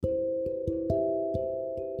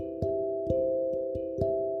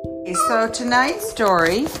So tonight's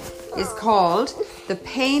story is called The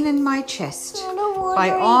Pain in My Chest by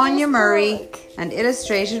Áine Murray and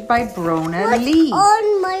illustrated by Bronagh Lee.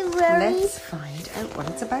 On my Let's find out what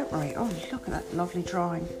it's about, Rory. Oh, look at that lovely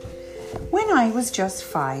drawing. When I was just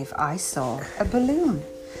 5, I saw a balloon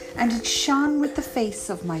and it shone with the face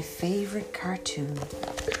of my favourite cartoon.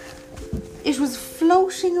 It was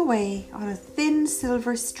floating away on a thin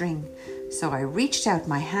silver string, so I reached out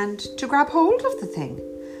my hand to grab hold of the thing.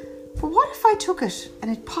 But what if I took it and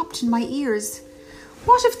it popped in my ears?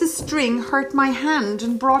 What if the string hurt my hand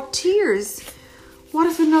and brought tears? What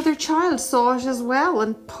if another child saw it as well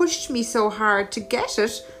and pushed me so hard to get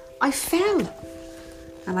it, I fell?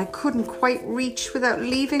 And I couldn't quite reach without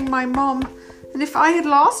leaving my mum. And if I had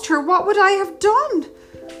lost her, what would I have done?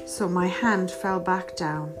 So my hand fell back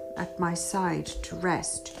down at my side to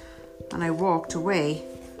rest, and I walked away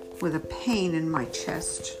with a pain in my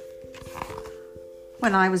chest.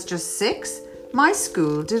 When I was just 6, my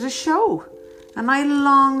school did a show, and I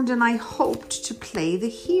longed and I hoped to play the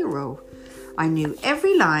hero. I knew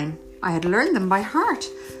every line, I had learned them by heart.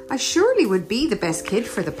 I surely would be the best kid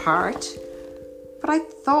for the part. But I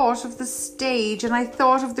thought of the stage and I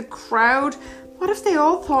thought of the crowd. What if they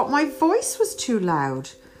all thought my voice was too loud?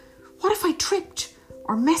 What if I tripped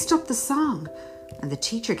or messed up the song and the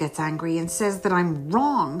teacher gets angry and says that I'm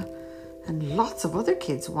wrong? And lots of other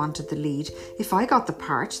kids wanted the lead. If I got the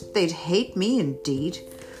part, they'd hate me indeed.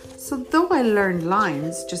 So though I learned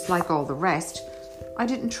lines just like all the rest, I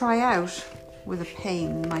didn't try out with a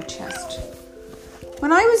pain in my chest.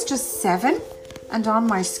 When I was just 7 and on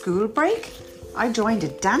my school break, I joined a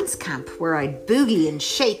dance camp where I'd boogie and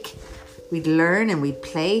shake. We'd learn and we'd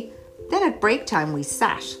play. Then at break time we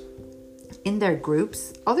sat. In their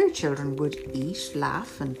groups, other children would eat,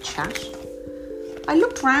 laugh and chat. I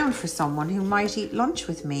looked round for someone who might eat lunch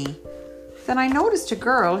with me. Then I noticed a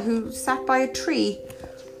girl who sat by a tree.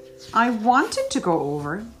 I wanted to go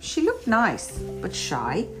over. She looked nice, but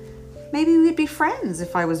shy. Maybe we'd be friends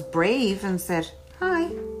if I was brave and said hi.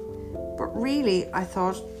 But really, I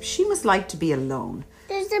thought, she must like to be alone.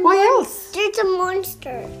 Why else? There's a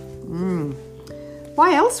monster.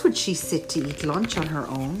 Why else would she sit to eat lunch on her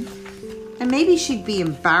own? And maybe she'd be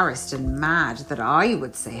embarrassed and mad that I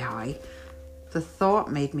would say hi. The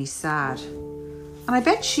thought made me sad. And I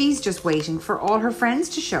bet she's just waiting for all her friends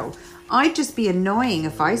to show. I'd just be annoying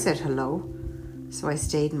if I said hello. So I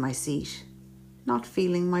stayed in my seat, not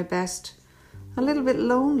feeling my best, a little bit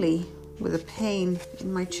lonely with a pain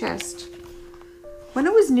in my chest. When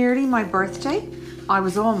it was nearly my birthday, I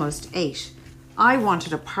was almost 8. I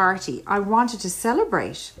wanted a party. I wanted to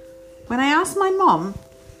celebrate. When I asked my mum,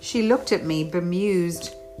 she looked at me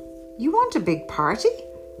bemused. You want a big party?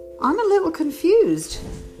 I'm a little confused.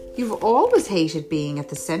 You've always hated being at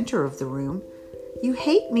the centre of the room. You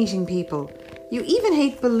hate meeting people. You even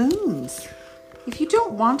hate balloons. If you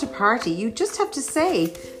don't want a party, you just have to say.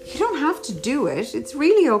 You don't have to do it. It's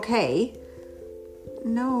really okay.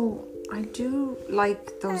 No, I do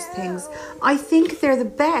like those things. I think they're the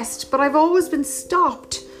best, but I've always been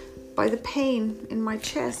stopped by the pain in my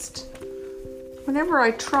chest. Whenever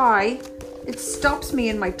I try, it stops me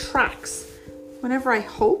in my tracks. Whenever I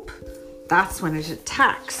hope, that's when it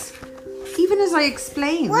attacks. Even as I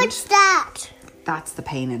explained... What's that? That's the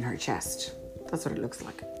pain in her chest. That's what it looks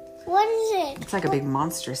like. What is it? It's like a big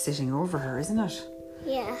monster sitting over her, isn't it?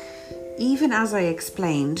 Yeah. Even as I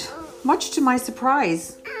explained, much to my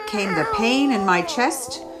surprise, came the pain in my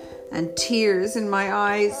chest and tears in my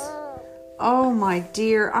eyes. Oh, my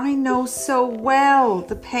dear, I know so well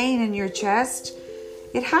the pain in your chest.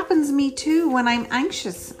 It happens to me too when I'm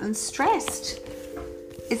anxious and stressed.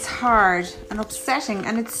 It's hard and upsetting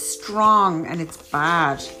and it's strong and it's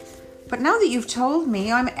bad. But now that you've told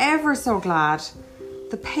me, I'm ever so glad.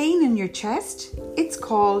 The pain in your chest, it's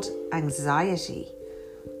called anxiety.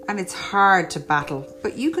 And it's hard to battle,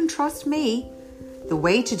 but you can trust me. The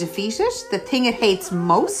way to defeat it, the thing it hates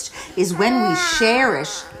most, is when we share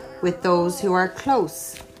it with those who are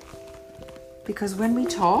close. Because when we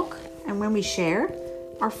talk and when we share,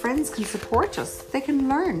 our friends can support us. They can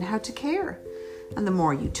learn how to care. And the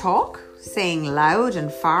more you talk, saying loud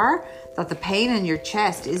and far that the pain in your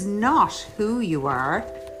chest is not who you are,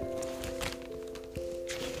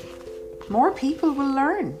 more people will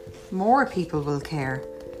learn. More people will care.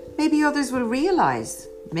 Maybe others will realise.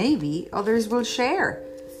 Maybe others will share.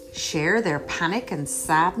 Share their panic and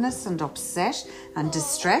sadness and upset and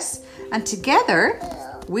distress. And together,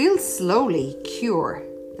 we'll slowly cure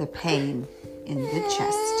the pain in the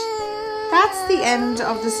chest. That's the end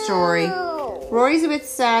of the story. Rory's a bit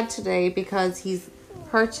sad today because he's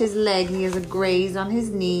hurt his leg. He has a graze on his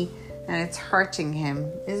knee and it's hurting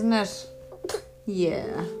him, isn't it?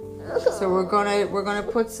 Yeah. So we're gonna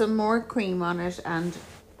put some more cream on it and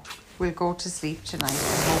we'll go to sleep tonight.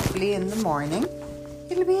 And hopefully in the morning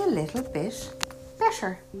it'll be a little bit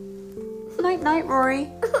better. Night, night,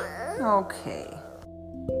 Rory. Okay.